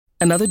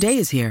Another day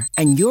is here,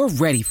 and you're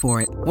ready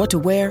for it. What to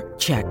wear?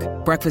 Check.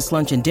 Breakfast,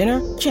 lunch, and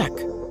dinner? Check.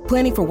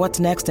 Planning for what's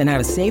next and how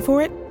to save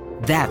for it?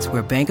 That's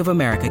where Bank of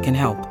America can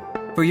help.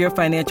 For your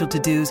financial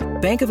to-dos,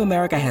 Bank of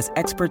America has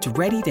experts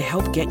ready to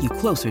help get you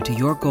closer to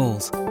your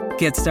goals.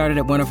 Get started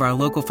at one of our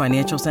local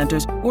financial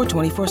centers or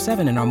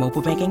 24/7 in our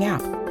mobile banking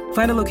app.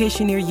 Find a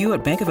location near you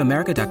at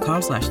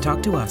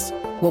bankofamerica.com/talktous.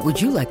 What would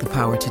you like the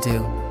power to do?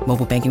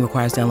 Mobile banking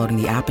requires downloading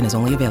the app and is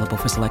only available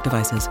for select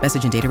devices.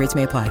 Message and data rates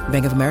may apply.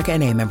 Bank of America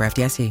N.A., member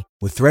FDIC.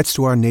 With threats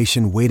to our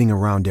nation waiting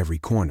around every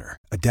corner,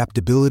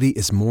 adaptability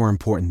is more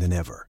important than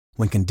ever.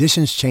 When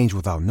conditions change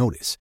without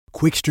notice,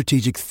 quick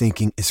strategic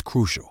thinking is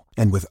crucial.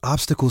 And with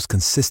obstacles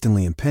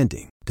consistently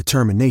impending,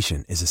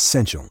 determination is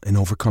essential in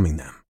overcoming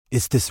them.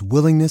 It's this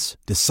willingness,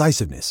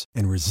 decisiveness,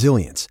 and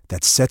resilience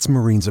that sets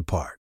Marines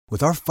apart.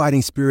 With our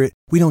fighting spirit,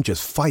 we don't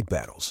just fight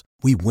battles,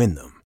 we win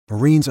them.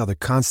 Marines are the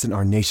constant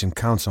our nation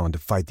counts on to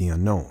fight the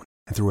unknown.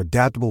 And through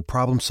adaptable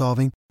problem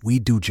solving, we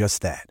do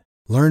just that.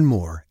 Learn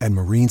more at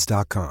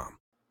marines.com.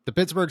 The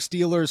Pittsburgh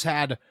Steelers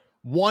had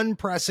one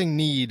pressing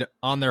need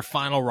on their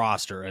final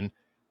roster, and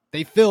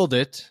they filled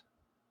it.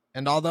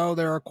 And although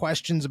there are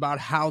questions about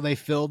how they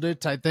filled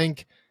it, I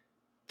think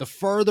the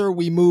further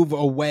we move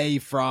away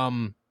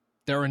from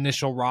their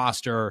initial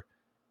roster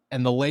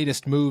and the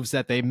latest moves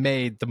that they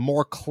made, the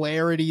more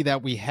clarity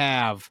that we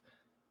have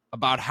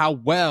about how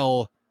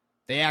well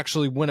they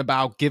actually went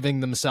about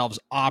giving themselves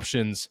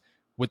options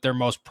with their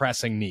most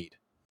pressing need.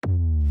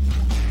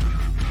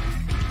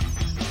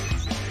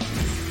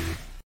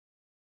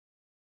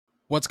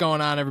 What's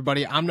going on,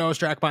 everybody? I'm Noah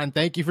Strackbine.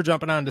 Thank you for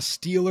jumping on to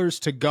Steelers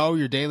to Go,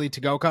 your daily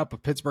to-go cup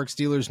of Pittsburgh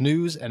Steelers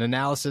news and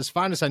analysis.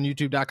 Find us on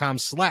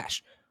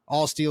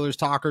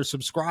youtube.com/allsteelerstalkers.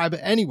 Subscribe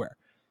anywhere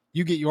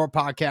you get your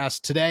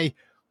podcast. Today,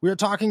 we are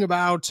talking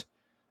about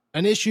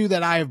an issue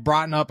that I have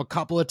brought up a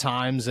couple of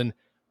times, and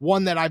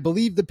one that I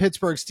believe the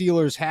Pittsburgh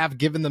Steelers have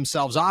given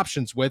themselves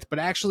options with, but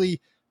actually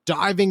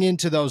diving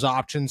into those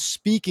options,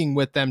 speaking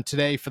with them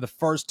today for the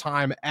first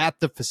time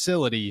at the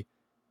facility,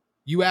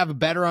 you have a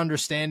better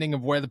understanding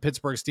of where the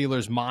Pittsburgh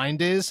Steelers'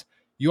 mind is.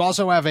 You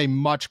also have a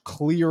much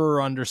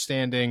clearer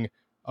understanding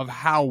of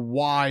how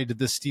wide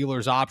the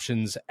Steelers'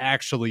 options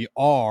actually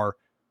are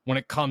when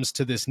it comes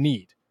to this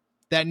need.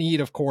 That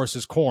need, of course,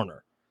 is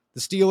corner. The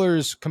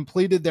Steelers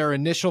completed their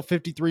initial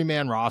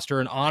 53-man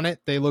roster, and on it,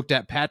 they looked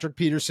at Patrick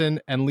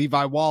Peterson and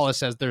Levi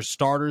Wallace as their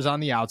starters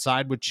on the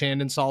outside, with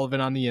Chandon Sullivan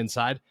on the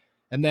inside,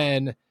 and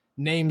then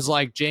names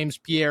like James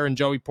Pierre and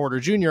Joey Porter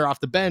Jr.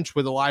 off the bench,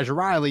 with Elijah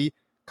Riley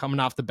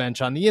coming off the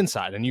bench on the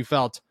inside. And you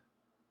felt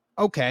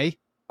okay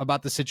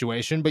about the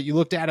situation, but you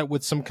looked at it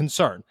with some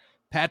concern.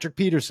 Patrick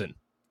Peterson,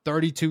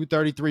 32,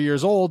 33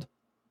 years old.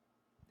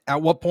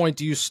 At what point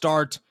do you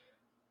start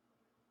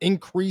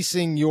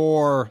increasing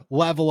your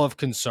level of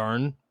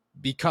concern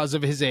because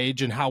of his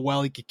age and how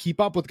well he could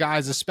keep up with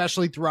guys,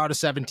 especially throughout a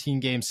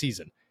 17-game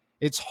season?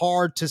 It's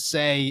hard to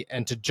say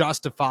and to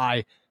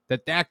justify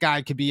that that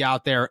guy could be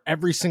out there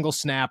every single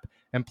snap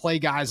and play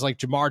guys like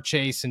Jamar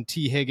Chase and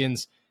T.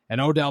 Higgins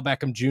and Odell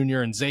Beckham Jr.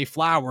 and Zay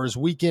Flowers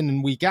week in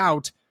and week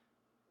out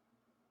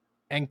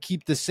and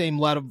keep the same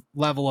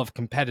level of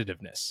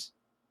competitiveness.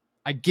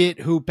 I get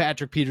who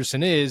Patrick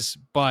Peterson is,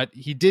 but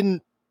he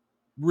didn't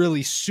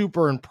really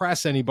super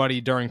impress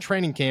anybody during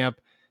training camp.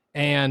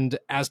 And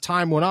as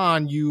time went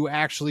on, you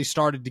actually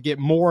started to get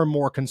more and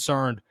more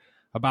concerned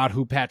about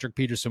who Patrick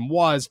Peterson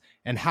was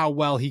and how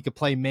well he could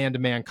play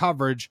man-to-man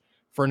coverage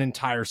for an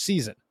entire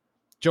season.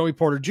 Joey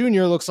Porter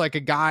Jr. looks like a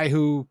guy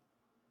who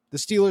the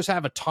Steelers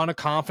have a ton of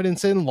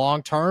confidence in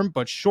long-term,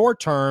 but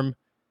short-term,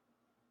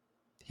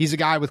 he's a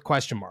guy with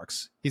question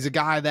marks. He's a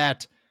guy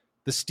that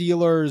the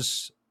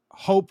Steelers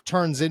hope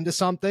turns into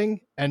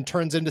something and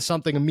turns into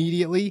something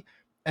immediately,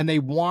 and they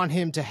want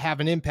him to have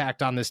an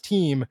impact on this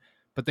team,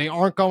 but they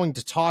aren't going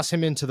to toss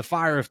him into the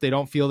fire if they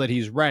don't feel that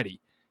he's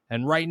ready.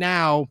 And right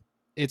now,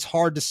 it's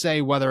hard to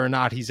say whether or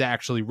not he's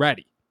actually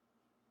ready.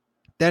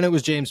 Then it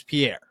was James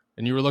Pierre,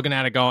 and you were looking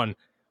at it going,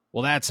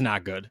 well, that's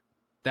not good.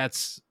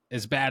 That's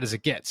as bad as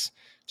it gets.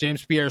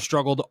 James Pierre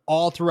struggled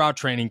all throughout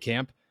training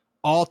camp,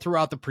 all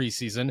throughout the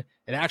preseason.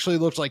 It actually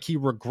looked like he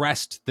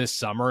regressed this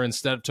summer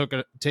instead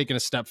of taking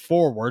a step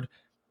forward.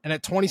 And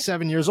at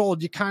 27 years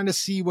old, you kind of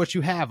see what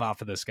you have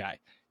off of this guy.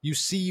 You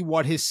see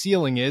what his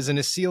ceiling is, and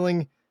his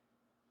ceiling,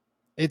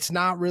 it's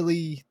not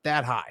really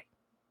that high.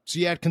 So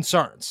you had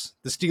concerns.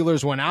 The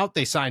Steelers went out.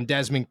 They signed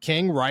Desmond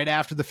King right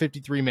after the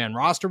 53-man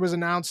roster was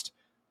announced.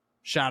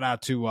 Shout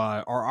out to,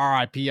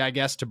 or RIP, I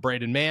guess, to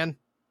Braden Mann.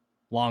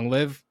 Long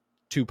live.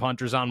 2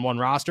 punters on one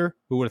roster.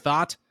 Who would have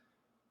thought?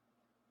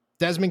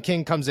 Desmond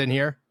King comes in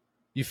here.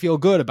 You feel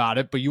good about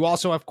it, but you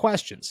also have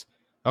questions.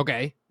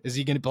 Okay, is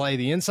he going to play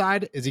the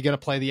inside? Is he going to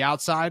play the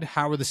outside?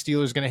 How are the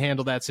Steelers going to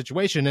handle that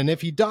situation? And if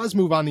he does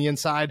move on the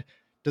inside,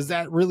 does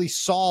that really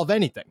solve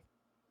anything?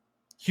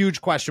 Huge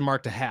question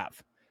mark to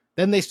have.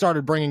 Then they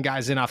started bringing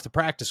guys in off the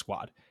practice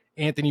squad.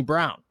 Anthony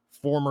Brown,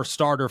 former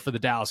starter for the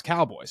Dallas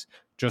Cowboys.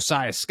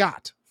 Josiah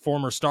Scott,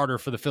 former starter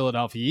for the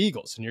Philadelphia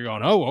Eagles. And you're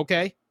going, oh,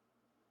 okay.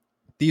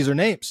 These are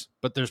names,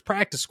 but there's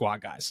practice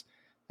squad guys.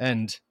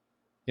 And,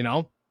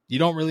 you you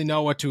don't really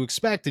know what to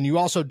expect, and you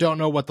also don't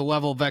know what the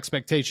level of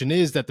expectation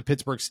is that the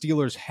Pittsburgh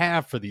Steelers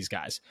have for these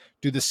guys.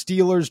 Do the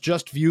Steelers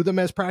just view them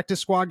as practice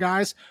squad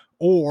guys,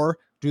 or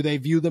do they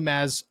view them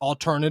as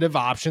alternative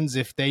options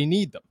if they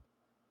need them?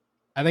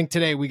 I think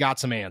today we got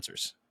some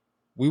answers.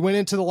 We went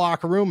into the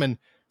locker room, and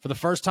for the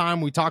first time,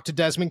 we talked to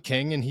Desmond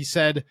King, and he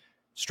said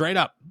straight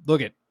up,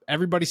 look,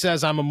 everybody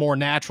says I'm a more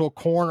natural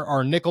corner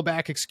or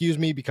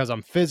nickelback, because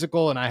I'm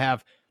physical and I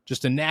have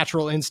just a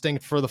natural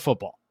instinct for the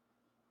football.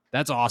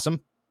 That's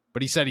awesome.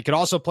 But he said he could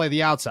also play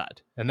the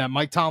outside, and that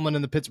Mike Tomlin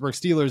and the Pittsburgh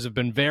Steelers have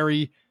been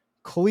very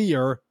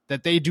clear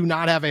that they do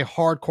not have a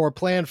hardcore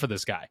plan for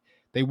this guy.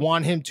 They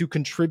want him to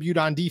contribute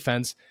on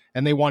defense,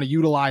 and they want to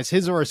utilize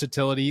his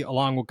versatility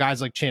along with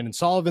guys like Chandon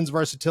Sullivan's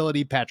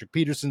versatility, Patrick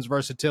Peterson's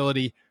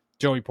versatility,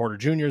 Joey Porter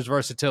Jr.'s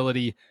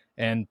versatility,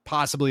 and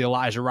possibly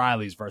Elijah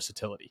Riley's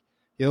versatility.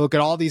 You look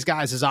at all these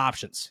guys as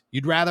options.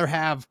 You'd rather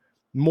have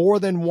more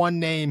than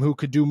one name who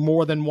could do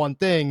more than one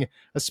thing,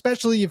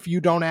 especially if you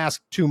don't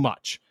ask too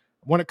much.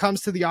 When it comes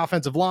to the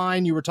offensive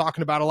line, you were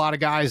talking about a lot of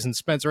guys, and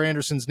Spencer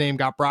Anderson's name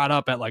got brought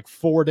up at like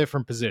 4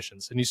 different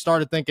positions. And you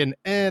started thinking,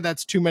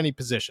 that's too many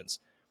positions.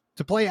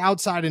 To play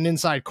outside and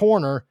inside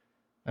corner,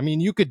 I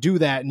mean, you could do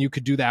that, and you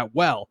could do that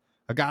well.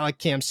 A guy like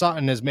Cam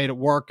Sutton has made it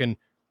work and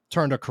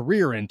turned a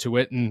career into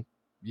it, and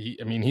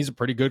he's a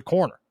pretty good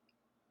corner.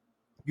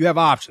 You have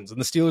options, and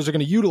the Steelers are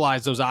going to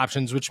utilize those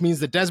options, which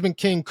means that Desmond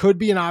King could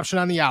be an option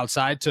on the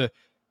outside to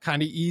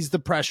kind of ease the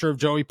pressure of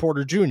Joey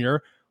Porter Jr.,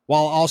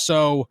 while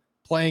also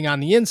playing on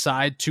the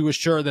inside to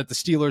assure that the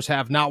Steelers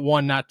have not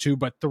 1, not 2,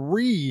 but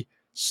 3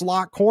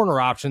 slot corner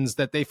options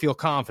that they feel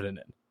confident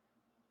in.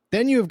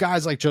 Then you have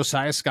guys like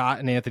Josiah Scott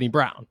and Anthony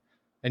Brown.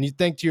 And you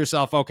think to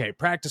yourself, okay,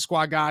 practice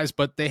squad guys,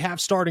 but they have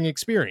starting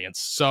experience.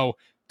 So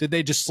did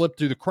they just slip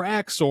through the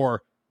cracks,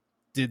 or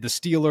did the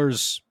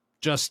Steelers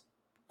just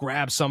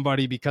grab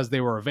somebody because they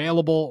were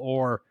available,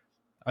 or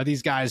are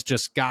these guys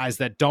just guys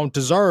that don't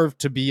deserve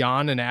to be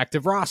on an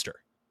active roster?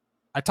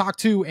 I talked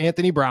to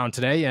Anthony Brown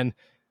today, and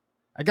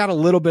I got a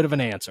little bit of an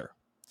answer.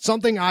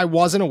 Something I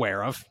wasn't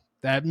aware of,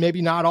 that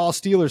maybe not all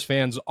Steelers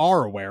fans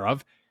are aware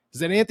of, is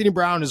that Anthony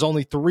Brown is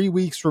only 3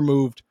 weeks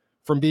removed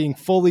from being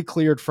fully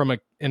cleared from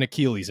an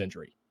Achilles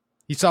injury.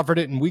 He suffered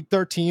it in Week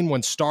 13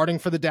 when starting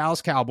for the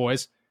Dallas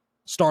Cowboys,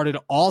 started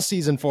all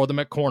season for them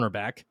at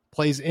cornerback,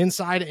 plays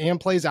inside and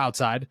plays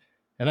outside,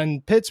 and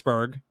in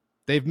Pittsburgh,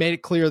 they've made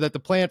it clear that the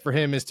plan for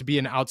him is to be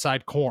an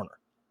outside corner.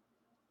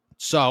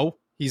 So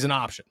he's an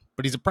option,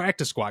 but he's a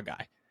practice squad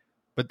guy.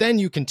 But then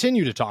you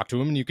continue to talk to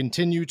him, and you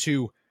continue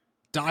to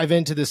dive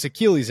into this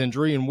Achilles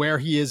injury and where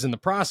he is in the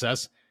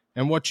process.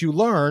 And what you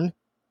learn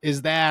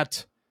is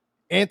that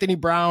Anthony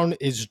Brown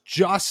is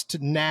just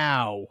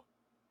now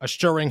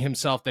assuring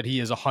himself that he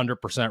is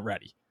 100%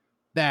 ready.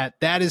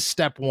 That is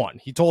step one.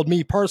 He told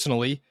me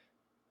personally,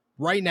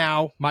 right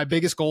now, my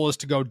biggest goal is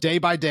to go day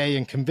by day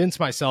and convince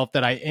myself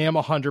that I am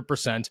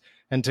 100%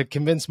 and to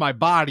convince my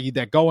body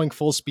that going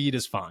full speed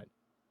is fine,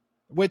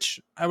 which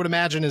I would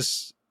imagine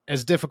is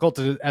as difficult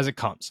as it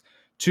comes.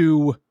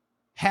 To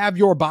have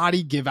your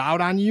body give out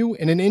on you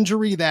in an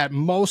injury that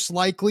most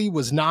likely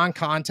was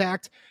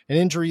non-contact, an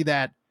injury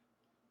that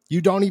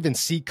you don't even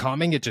see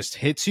coming, it just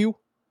hits you.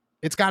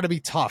 It's got to be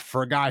tough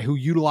for a guy who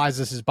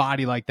utilizes his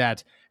body like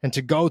that, and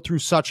to go through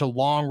such a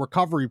long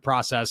recovery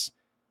process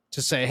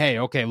to say, hey,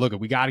 okay, look,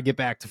 we got to get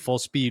back to full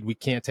speed. We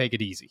can't take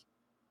it easy.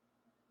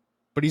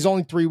 But he's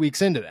only 3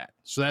 weeks into that.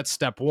 So that's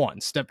step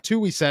one. Step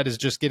two, he said, is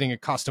just getting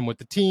accustomed with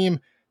the team,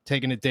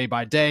 taking it day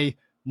by day,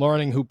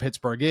 learning who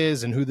Pittsburgh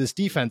is and who this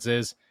defense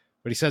is.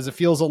 But he says it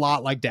feels a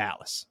lot like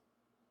Dallas.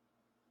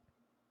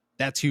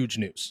 That's huge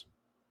news.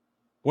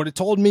 What it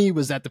told me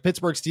was that the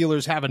Pittsburgh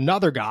Steelers have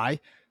another guy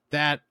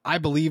that I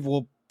believe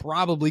will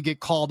probably get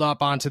called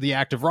up onto the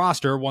active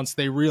roster once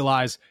they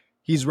realize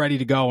he's ready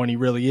to go and he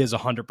really is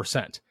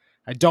 100%.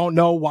 I don't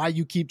know why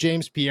you keep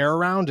James Pierre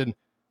around, and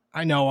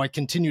I know I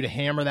continue to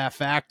hammer that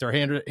fact or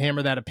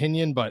hammer that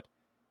opinion, but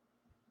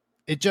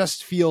it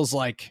just feels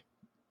like,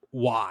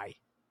 why?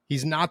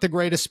 He's not the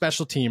greatest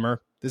special teamer.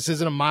 This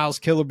isn't a Miles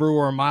Killebrew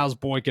or a Miles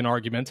Boykin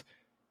argument.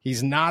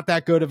 He's not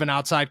that good of an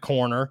outside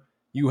corner.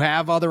 You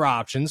have other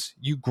options.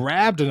 You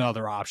grabbed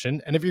another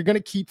option. And if you're going to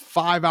keep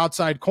 5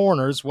 outside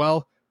corners,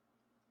 well,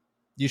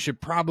 you should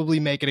probably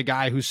make it a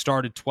guy who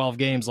started 12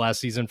 games last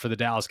season for the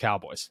Dallas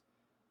Cowboys.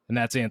 And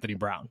that's Anthony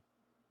Brown.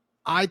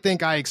 I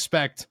think I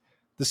expect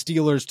the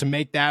Steelers to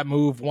make that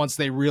move once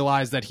they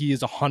realize that he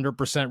is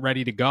 100%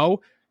 ready to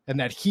go and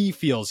that he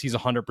feels he's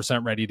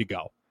 100% ready to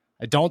go.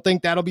 I don't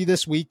think that'll be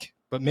this week,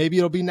 but maybe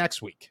it'll be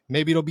next week.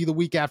 Maybe it'll be the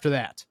week after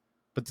that.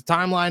 But the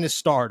timeline has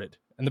started,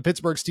 and the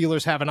Pittsburgh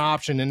Steelers have an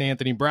option in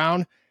Anthony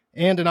Brown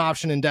and an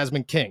option in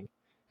Desmond King.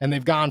 And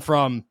they've gone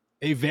from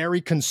a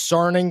very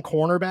concerning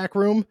cornerback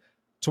room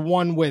to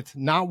one with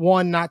not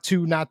 1, not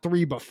 2, not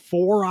 3, but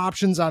 4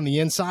 options on the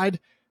inside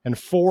and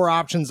 4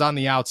 options on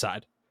the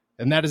outside.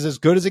 And that is as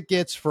good as it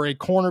gets for a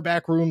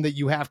cornerback room that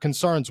you have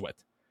concerns with.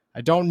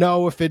 I don't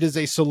know if it is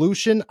a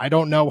solution. I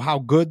don't know how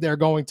good they're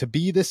going to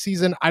be this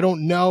season. I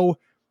don't know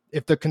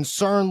if the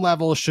concern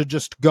level should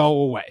just go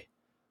away.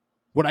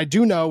 What I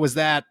do know is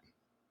that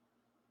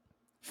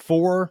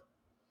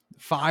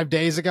 4-5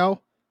 days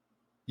ago,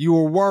 you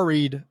were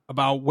worried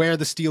about where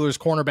the Steelers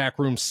cornerback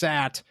room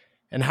sat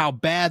and how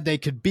bad they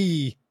could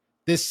be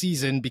this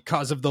season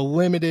because of the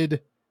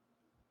limited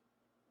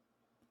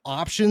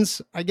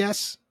options, I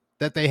guess,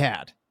 that they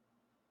had.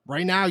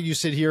 Right now, you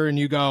sit here and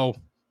you go,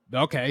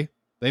 okay,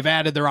 they've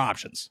added their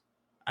options.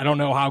 I don't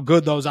know how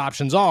good those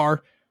options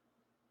are,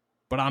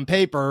 but on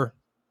paper,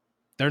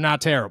 they're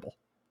not terrible.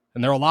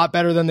 And they're a lot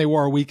better than they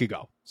were a week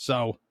ago.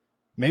 So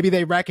maybe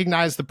they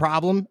recognize the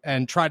problem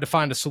and try to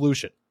find a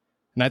solution.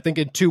 And I think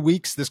in 2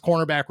 weeks, this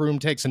cornerback room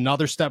takes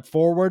another step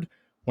forward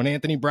when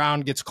Anthony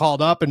Brown gets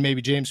called up and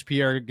maybe James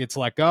Pierre gets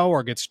let go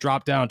or gets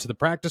dropped down to the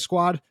practice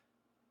squad.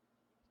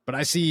 But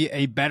I see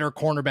a better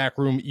cornerback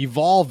room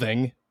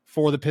evolving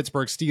for the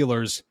Pittsburgh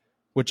Steelers,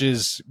 which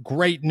is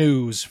great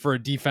news for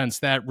a defense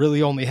that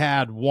really only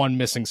had one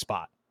missing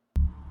spot.